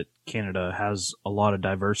realize that Canada has a lot of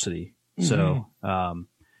diversity. So,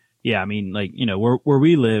 yeah, I mean, like, you know, where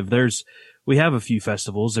we live, we have a few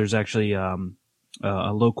festivals. There's actually, a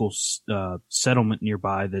local, settlement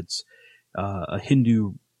nearby that's, a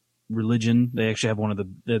Hindu religion. They actually have one of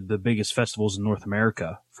the biggest festivals in North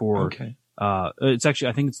America for, Okay. it's actually,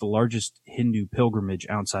 I think it's the largest Hindu pilgrimage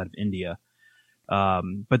outside of India.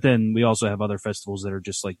 But then we also have other festivals that are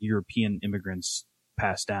just like European immigrants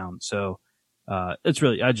passed down. So, it's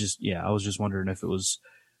really, I was just wondering if it was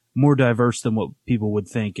more diverse than what people would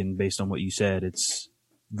think. And based on what you said, it's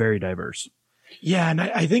very diverse. Yeah. And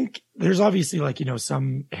I think there's obviously like, you know,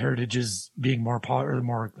 some heritages being more popular or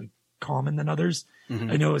more like common than others.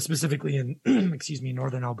 Mm-hmm. I know specifically in,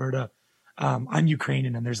 northern Alberta, I'm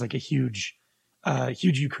Ukrainian and there's like a huge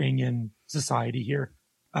Ukrainian society here.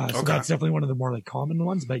 So Okay. that's definitely one of the more like common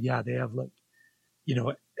ones, but yeah, they have like, you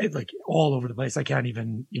know, like all over the place. I can't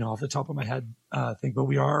even, you know, off the top of my head, think, but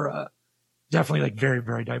we are, definitely like very,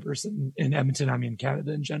 very diverse in Edmonton. I mean,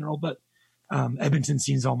 Canada in general, but, Edmonton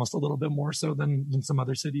seems almost a little bit more so than some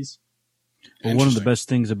other cities. Well, one of the best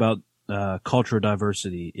things about, cultural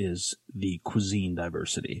diversity is the cuisine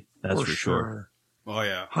diversity. That's for sure. Oh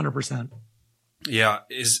yeah. 100%. Yeah.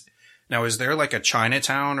 Is there like a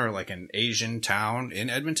Chinatown or like an Asian town in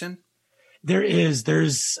Edmonton? There's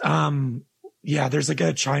like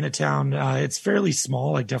a Chinatown. It's fairly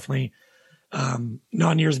small, like definitely,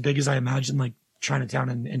 not near as big as I imagine like Chinatown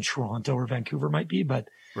in Toronto or Vancouver might be, but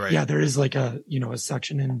Right. yeah, there is like a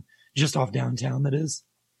section in just off downtown that is.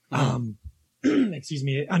 excuse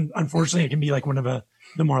me, unfortunately, it can be like one of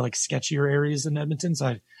the more like sketchier areas in Edmonton. So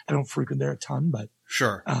I don't frequent there a ton, but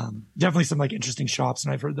Sure. definitely some like interesting shops,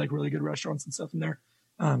 and I've heard like really good restaurants and stuff in there.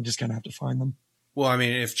 Just kind of have to find them. Well, I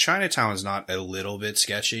mean, if Chinatown is not a little bit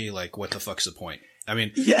sketchy, like what the fuck's the point? I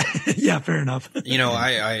mean, yeah, fair enough. You know,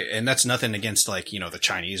 and that's nothing against like, you know, the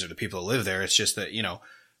Chinese or the people that live there. It's just that, you know,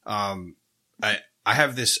 I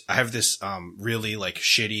have this really like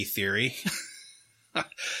shitty theory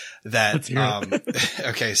that,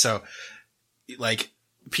 okay. So like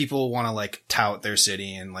people want to like tout their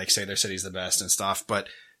city and like say their city's the best and stuff. But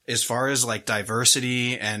as far as like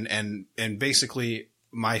diversity and basically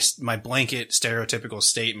my blanket stereotypical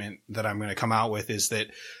statement that I'm going to come out with is that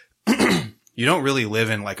you don't really live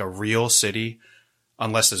in like a real city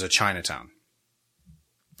unless there's a Chinatown.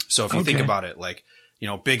 So if you think about it, like, you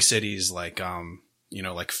know, big cities like, you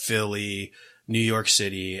know, like Philly, New York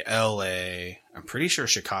City, LA, I'm pretty sure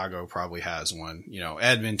Chicago probably has one, you know,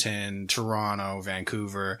 Edmonton, Toronto,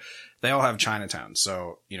 Vancouver, they all have Chinatown.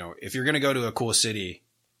 So, you know, if you're going to go to a cool city,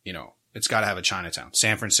 you know, it's got to have a Chinatown.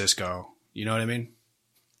 San Francisco, you know what I mean?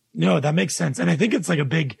 No, that makes sense. And I think it's like a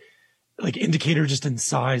big like indicator just in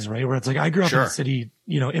size, right? Where it's like, I grew up in a city,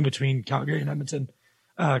 you know, in between Calgary and Edmonton,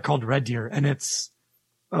 called Red Deer. And it's,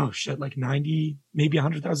 oh shit, like 90, maybe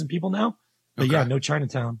 100,000 people now. But yeah, no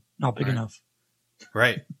Chinatown, not big enough.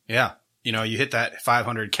 Right. Yeah. You know, you hit that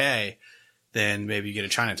 500K, then maybe you get a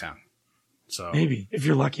Chinatown. So maybe if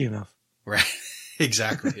you're lucky enough. Right.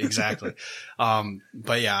 Exactly.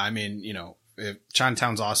 But yeah, I mean, you know,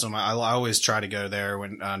 Chinatown's awesome. I always try to go there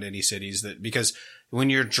when to any cities because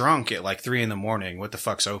when you're drunk at like 3 a.m, what the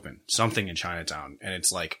fuck's open? Something in Chinatown, and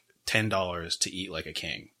it's like $10 to eat like a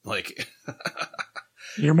king. Like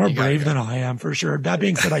you're more brave than I am for sure. That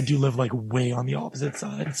being said, I do live like way on the opposite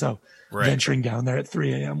side, so venturing down there at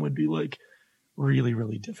 3 a.m. would be like really,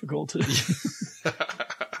 really difficult to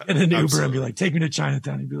get an Uber and be like, take me to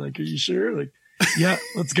Chinatown. And be like, are you sure? Like, yeah,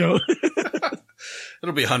 let's go.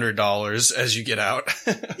 It'll be $100 as you get out.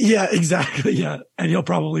 Yeah, exactly. Yeah. And you'll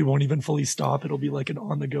probably won't even fully stop. It'll be like an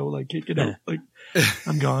on the go, like, get out. Like,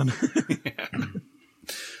 I'm gone.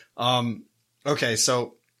 Okay.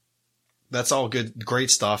 So that's all good. Great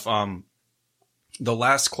stuff. The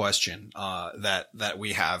last question, that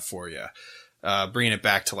we have for you, bringing it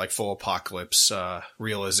back to like full apocalypse,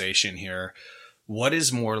 realization here. What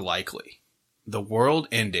is more likely, the world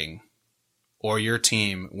ending or your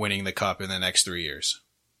team winning the cup in the next 3 years?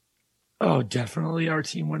 Oh, definitely our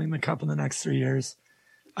team winning the cup in the next 3 years.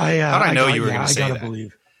 How'd I know you were going to say that? I gotta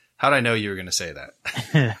believe. How'd I know you were going to say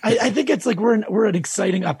that? I think it's like we're an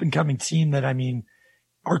exciting up and coming team that, I mean,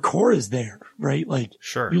 our core is there, right? Like,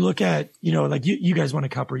 sure. You look at, you know, like you guys won a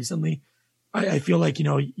cup recently. I feel like, you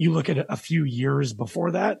know, you look at a few years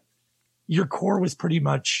before that, your core was pretty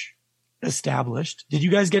much established. Did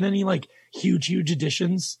you guys get any like huge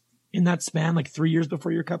additions in that span, like 3 years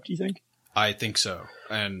before your cup, do you think? I think so.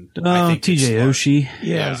 And I think TJ Oshie.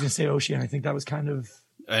 Yeah, I was going to say Oshie, and I think that was kind of...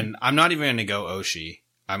 And I'm not even going to go Oshie.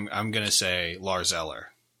 I'm going to say Lars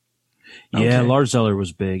Eller. Yeah, Lars Eller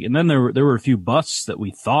was big. And then there were a few busts that we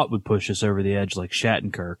thought would push us over the edge, like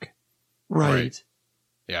Shattenkirk. Right.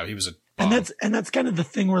 Yeah, he was a bomb. And that's kind of the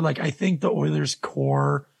thing where, like, I think the Oilers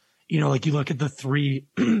core, you know, like you look at the three,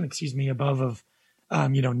 excuse me, above of,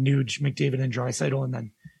 you know, Nuge, McDavid, and Draisaitl, and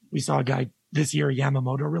then we saw a guy this year,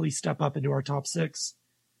 Yamamoto, really step up into our top six.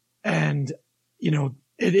 And, you know,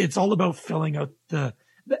 it's all about filling out the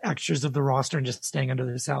extras of the roster and just staying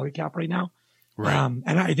under the salary cap right now. Right.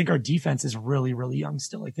 And I think our defense is really, really young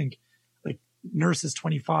still. I think like Nurse is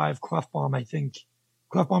 25, Clefbaum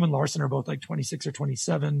and Larson are both like 26 or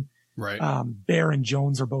 27. Right. Bear and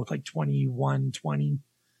Jones are both like 21, 20.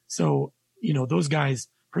 So, you know, those guys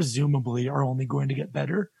presumably are only going to get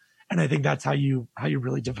better. And I think that's how you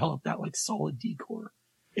really develop that like solid D core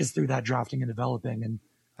is through that drafting and developing. And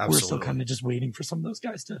We're still kind of just waiting for some of those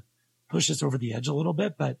guys to push us over the edge a little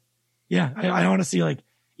bit. But yeah, I honestly, like,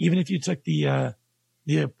 even if you took the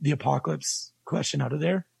apocalypse question out of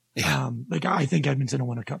there, like I think Edmonton will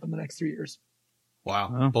win a cup in the next 3 years.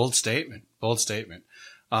 Wow. Bold statement.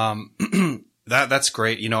 That's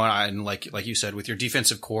great. You know, and like you said, with your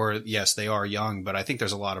defensive core, yes, they are young, but I think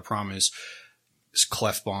there's a lot of promise.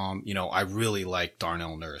 Clefbaum, you know, I really like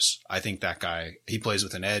Darnell Nurse. I think that guy, he plays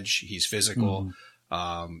with an edge. He's physical.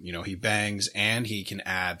 You know, he bangs and he can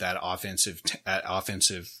add that offensive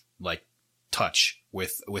like touch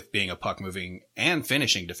with being a puck moving and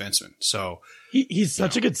finishing defenseman. So he's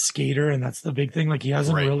such a good skater, and that's the big thing. Like, he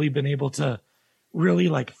hasn't really been able to really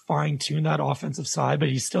like fine tune that offensive side, but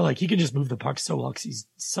he's still like, he can just move the puck so well because he's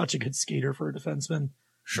such a good skater for a defenseman.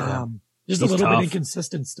 Sure. Just a little bit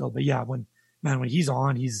inconsistent still, but yeah, when man, when he's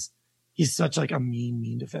on, he's such like a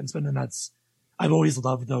mean defenseman. And I've always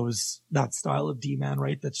loved that style of D-man,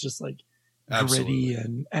 right? That's just like Absolutely.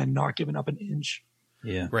 gritty and not giving up an inch.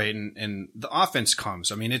 Yeah. Right. And the offense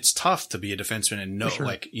comes. I mean, it's tough to be a defenseman and know, For sure.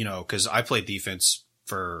 like, you know, cause I played defense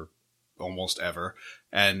for almost ever.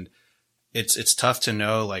 And it's tough to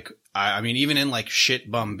know, like, I mean, even in like shit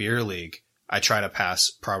bum beer league, I try to pass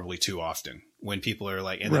probably too often when people are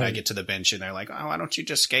like, and then I Right. get to the bench and they're like, oh, why don't you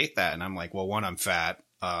just skate that? And I'm like, well, one, I'm fat.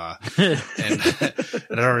 And I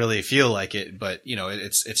don't really feel like it, but you know,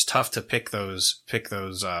 it's tough to pick those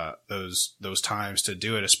times to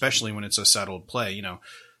do it, especially when it's a settled play. You know,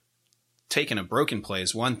 taking a broken play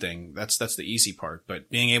is one thing. That's the easy part, but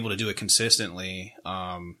being able to do it consistently,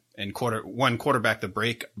 and quarterback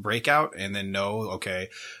the breakout and then know, okay,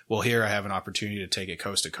 well, here I have an opportunity to take it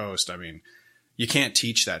coast to coast. I mean, you can't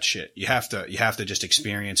teach that shit. You have to just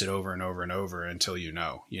experience it over and over and over until you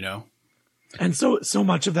know. And so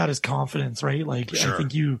much of that is confidence, right? Like, Sure. I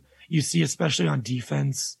think you see, especially on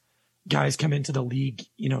defense, guys come into the league,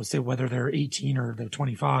 you know, say whether they're 18 or they're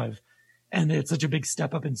 25, and it's such a big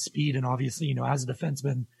step up in speed. And obviously, you know, as a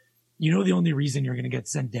defenseman, you know, the only reason you're going to get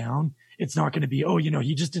sent down, it's not going to be, oh, you know,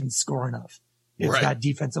 he just didn't score enough. It's Right. that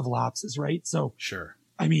defensive lapses, right? So, Sure.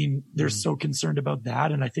 I mean, they're so concerned about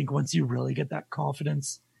that. And I think once you really get that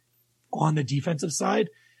confidence on the defensive side,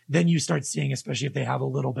 then you start seeing, especially if they have a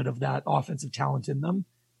little bit of that offensive talent in them,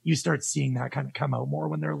 you start seeing that kind of come out more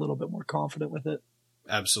when they're a little bit more confident with it.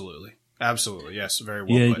 Absolutely. Yes. Very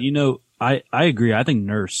well Yeah, put. you know, I agree. I think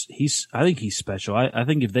Nurse, I think he's special. I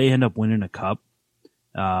think if they end up winning a cup,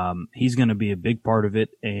 he's going to be a big part of it,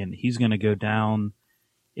 and he's going to go down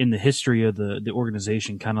in the history of the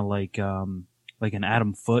organization, kind of like an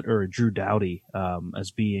Adam Foote or a Drew Doughty,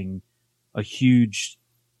 as being a huge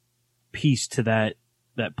piece to that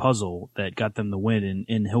puzzle that got them the win,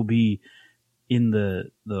 and he'll be in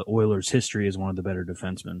the Oilers' history as one of the better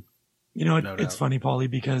defensemen. You know, No it's doubt. funny,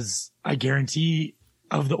 Paulie, because I guarantee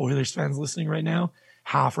of the Oilers fans listening right now,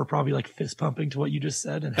 half are probably like fist pumping to what you just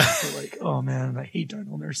said, and half are like, oh man, I hate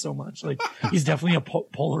Darnell Nurse so much. Like, he's definitely a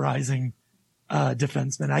polarizing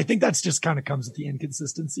defenseman. I think that's just kind of comes with the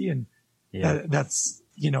inconsistency, and Yeah. that's,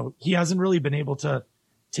 you know, he hasn't really been able to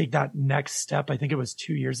take that next step. I think it was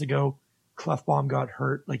 2 years ago, Clefbaum got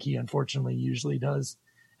hurt, like he unfortunately usually does,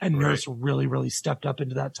 and Right. Nurse really, really stepped up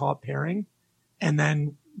into that top pairing. And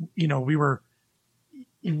then, you know,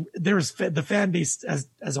 the fan base as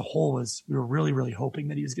a whole we were really, really hoping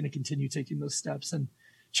that he was going to continue taking those steps and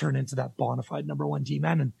turn into that bona fide number one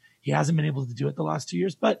D-man. And he hasn't been able to do it the last 2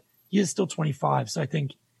 years, but he is still 25. So I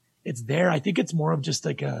think it's there. I think it's more of just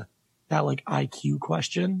like that IQ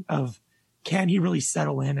question of, can he really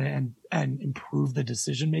settle in and improve the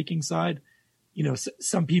decision-making side? You know,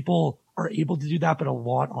 some people are able to do that, but a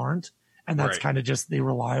lot aren't. And that's Right. kind of just, they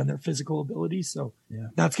rely on their physical ability. So Yeah.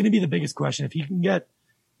 that's going to be the biggest question. If he can get,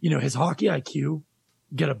 you know, his hockey IQ,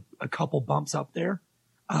 get a couple bumps up there,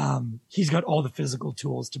 he's got all the physical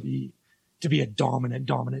tools to be a dominant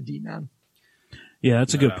D-man. Yeah,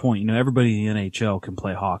 that's a No good doubt. point. You know, everybody in the NHL can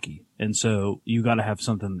play hockey, and so you got to have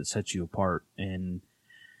something that sets you apart. And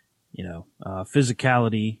you know,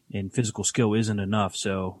 physicality and physical skill isn't enough.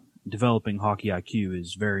 So developing hockey IQ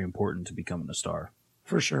is very important to becoming a star.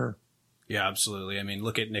 For sure. Yeah, absolutely. I mean,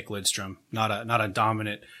 look at Nick Lidstrom. Not a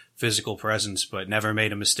dominant physical presence, but never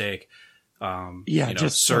made a mistake. Yeah, you know,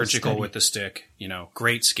 just so surgical steady. with the stick. You know,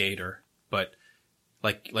 great skater. But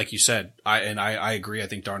like you said, I agree. I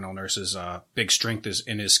think Darnell Nurse's big strength is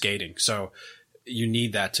in his skating. So you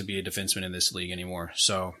need that to be a defenseman in this league anymore.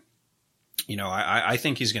 So, you know, I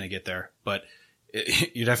think he's going to get there. But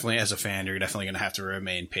you definitely, as a fan, you're definitely going to have to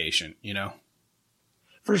remain patient. You know.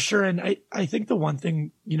 For sure. And I think the one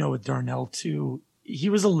thing, you know, with Darnell too, he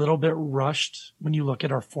was a little bit rushed when you look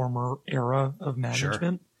at our former era of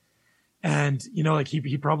management. And, you know, like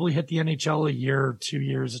he probably hit the NHL a year or 2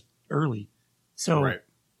 years early. So, Right.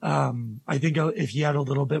 I think if he had a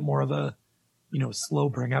little bit more of a, you know, slow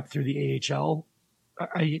bring up through the AHL,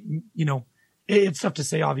 you know, it's tough to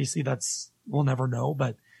say. Obviously we'll never know,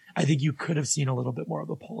 but I think you could have seen a little bit more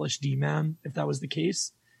of a polished D-man if that was the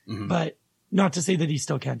case. Mhm. But not to say that he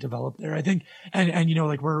still can't develop there. I think, and you know,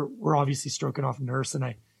 like we're obviously stroking off Nurse, and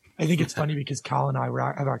I think it's funny because Kyle and I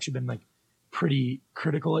have actually been like pretty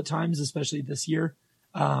critical at times, especially this year,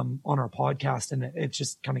 on our podcast, and it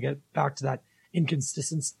just kind of get back to that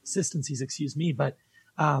inconsistencies, excuse me. But,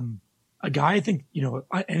 a guy I think, you know,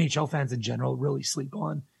 NHL fans in general really sleep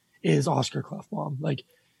on is Oscar Clefbaum. Like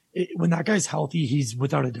when that guy's healthy, he's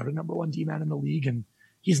without a doubt a number one D-man in the league, and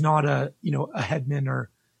he's not a Hedman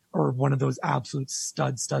or one of those absolute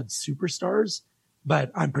stud superstars,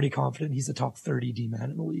 but I'm pretty confident he's a top 30 D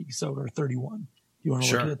man in the league. So, or 31, if you want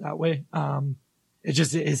to look at it that way. It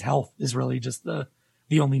just, his health is really just the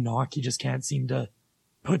only knock. He just can't seem to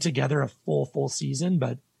put together a full season,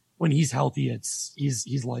 but when he's healthy,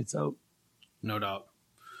 he's lights out. No doubt.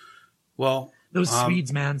 Well, those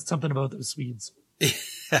Swedes, man, something about those Swedes.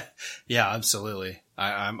 Yeah, absolutely.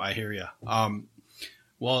 I hear you.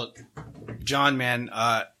 Well, John, man,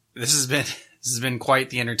 this has been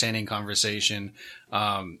quite the entertaining conversation.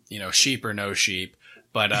 Sheep or no sheep,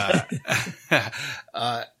 but,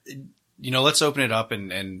 let's open it up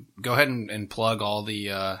and go ahead and plug all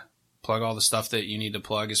the stuff that you need to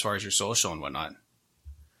plug as far as your social and whatnot.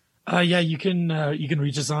 Yeah, you can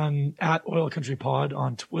reach us on @OilCountryPod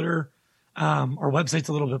on Twitter. Our website's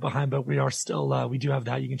a little bit behind, but we are still, we do have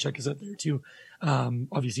that. You can check us out there too.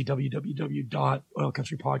 Obviously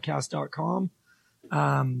www.oilcountrypodcast.com.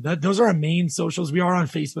 Those are our main socials. We are on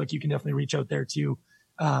Facebook. You can definitely reach out there too.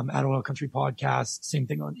 @Oil Country Podcast. Same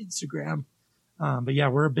thing on Instagram. But yeah,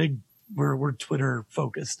 we're Twitter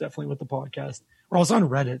focused definitely with the podcast. We're also on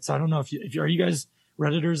Reddit. So I don't know if are you guys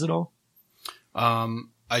Redditors at all?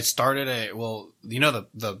 I started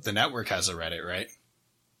the network has a Reddit, right?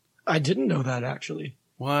 I didn't know that actually.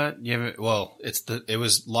 What? Yeah. Well, it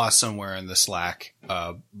was lost somewhere in the Slack,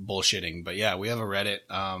 bullshitting, but yeah, we have a Reddit.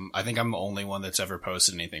 I think I'm the only one that's ever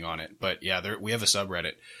posted anything on it, but yeah, we have a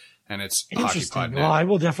subreddit and it's interesting. Well, I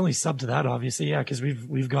will definitely sub to that, obviously. Yeah. Cause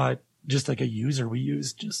we've got just like a user we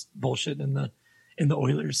use just bullshit in the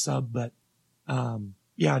Oilers sub, but,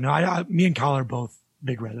 yeah, no, me and Kyle are both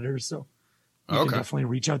big Redditors, so you can definitely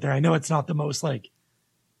reach out there. I know it's not the most like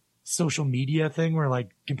social media thing where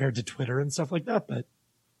like compared to Twitter and stuff like that, but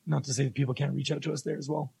not to say that people can't reach out to us there as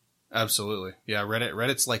well. Absolutely. Yeah.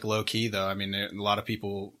 Reddit's like low key though. I mean, a lot of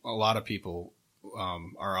people,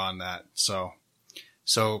 are on that. So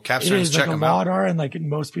Caps fans, check them out. A lot are, and like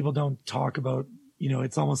most people don't talk about,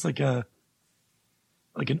 it's almost like an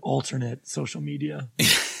alternate social media.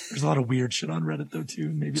 There's a lot of weird shit on Reddit though too.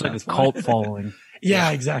 Maybe it's like a cult following.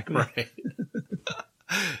 Yeah, exactly. Right.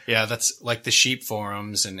 Yeah, that's like the sheep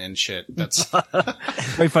forums and shit. That's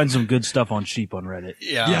probably find some good stuff on sheep on Reddit.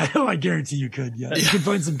 Yeah. Yeah, I guarantee you could. Yeah. You can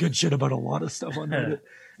find some good shit about a lot of stuff on Reddit.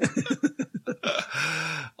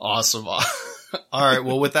 Awesome. All right.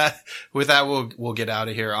 Well, with that, we'll get out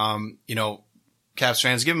of here. Caps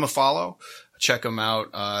fans, give them a follow, check them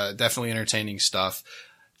out. Definitely entertaining stuff.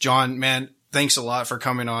 John, man, thanks a lot for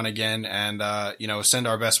coming on again, and send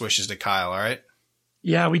our best wishes to Kyle. All right.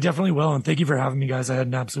 Yeah, we definitely will, and thank you for having me, guys. I had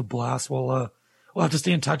an absolute blast. We'll have to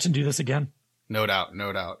stay in touch and do this again. No doubt.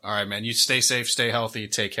 All right, man. You stay safe, stay healthy,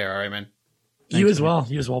 take care. All right, man. You as well,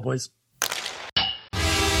 boys.